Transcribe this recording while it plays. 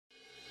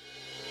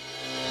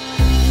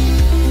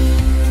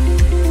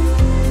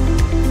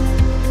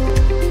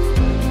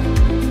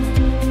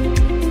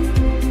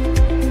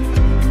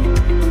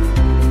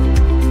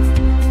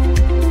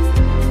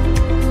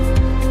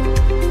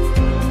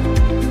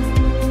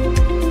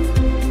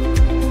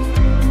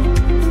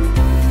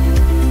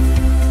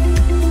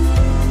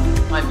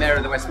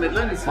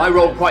Midlands. My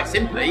role, quite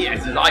simply,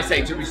 is, as I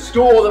say, to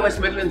restore the West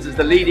Midlands as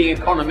the leading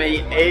economy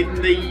in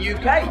the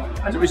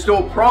UK, and to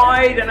restore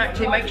pride and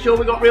actually make sure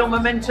we've got real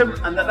momentum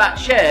and that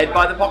that's shared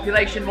by the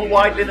population more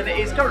widely than it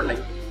is currently.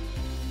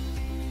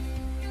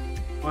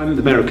 I'm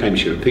the Mayor of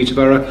Cambridgeshire and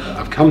Peterborough.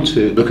 I've come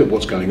to look at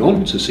what's going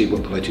on, to see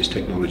what the latest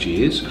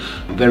technology is.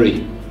 I'm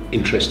very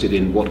interested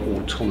in what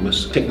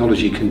autonomous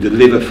technology can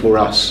deliver for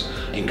us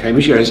in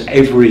Cambridgeshire, as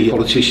every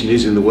politician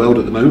is in the world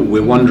at the moment.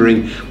 We're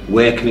wondering,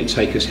 where can it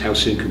take us, how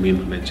soon can we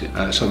implement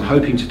it? So I'm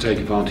hoping to take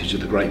advantage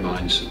of the great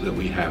minds that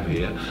we have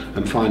here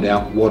and find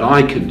out what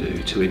I can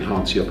do to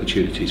enhance the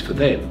opportunities for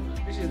them.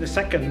 This is the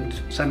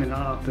second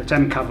seminar that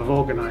MCAV have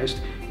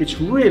organised. It's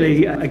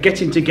really a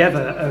getting together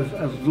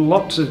of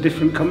lots of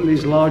different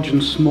companies, large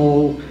and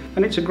small,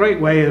 and it's a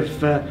great way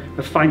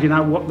of finding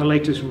out what the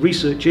latest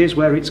research is,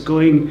 where it's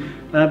going,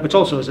 but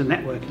also as a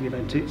networking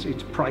event,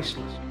 it's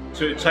priceless.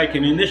 To take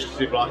an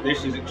initiative like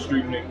this is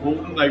extremely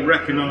important. They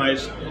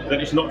recognise that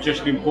it's not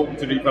just important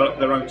to develop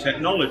their own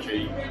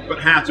technology, but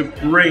how to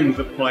bring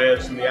the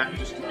players and the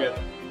actors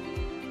together.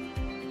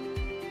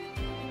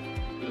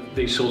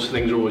 These sorts of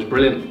things are always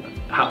brilliant.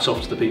 Hats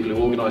off to the people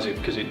who organise it,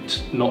 because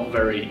it's not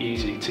very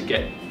easy to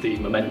get the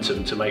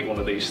momentum to make one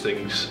of these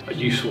things a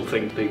useful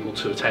thing for people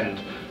to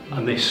attend.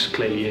 And this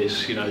clearly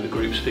is. You know, the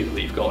groups of people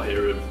that you've got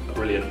here are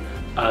brilliant.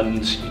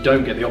 And you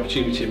don't get the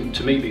opportunity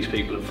to meet these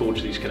people and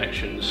forge these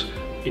connections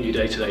in your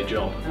day-to-day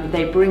job.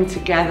 They bring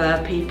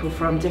together people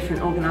from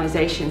different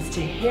organisations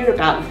to hear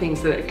about the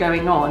things that are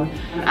going on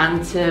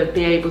and to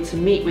be able to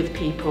meet with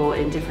people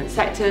in different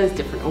sectors,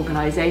 different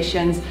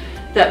organisations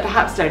that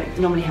perhaps don't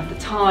normally have the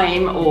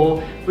time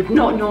or would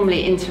not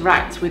normally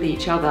interact with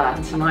each other.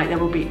 And tonight there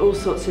will be all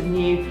sorts of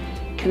new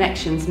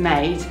connections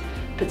made,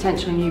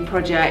 potential new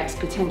projects,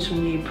 potential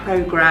new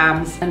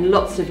programmes, and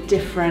lots of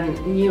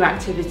different new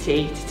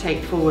activity to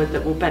take forward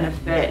that will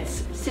benefit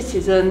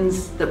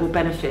citizens, that will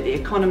benefit the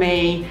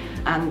economy,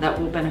 and that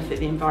will benefit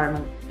the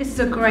environment. This is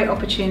a great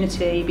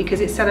opportunity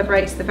because it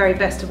celebrates the very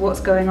best of what's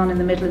going on in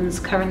the Midlands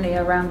currently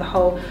around the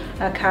whole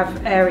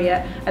CAV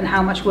area and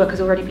how much work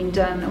has already been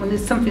done. And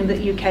there's something that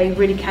UK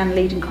really can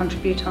lead and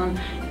contribute on.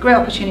 Great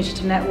opportunity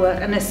to network,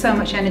 and there's so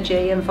much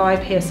energy and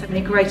vibe here, so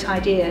many great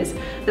ideas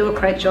that will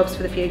create jobs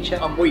for the future.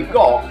 And we've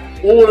got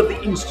all of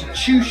the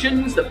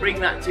institutions that bring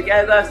that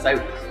together, so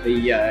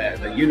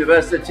the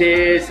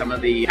universities, some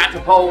of the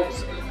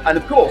catapults, and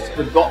of course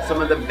we've got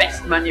some of the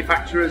best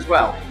manufacturers as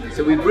well.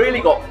 So we've really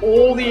got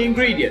all the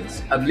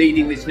ingredients of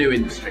leading this new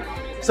industry.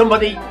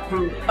 Somebody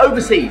from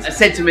overseas has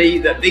said to me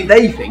that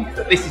they think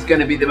that this is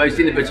going to be the most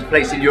innovative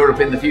place in Europe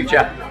in the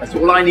future. That's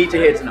all I need to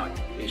hear tonight.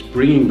 It's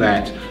bringing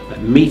that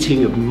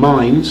meeting of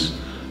minds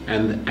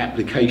and the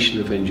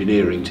application of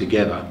engineering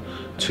together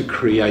to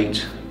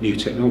create new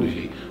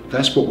technology.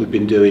 That's what we've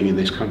been doing in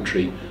this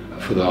country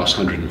for the last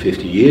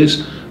 150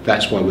 years.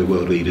 That's why we're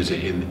world leaders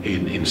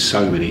in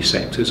so many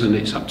sectors, and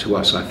it's up to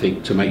us, I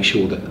think, to make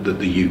sure that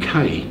the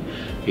UK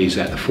is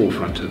at the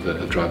forefront of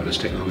driverless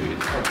technology.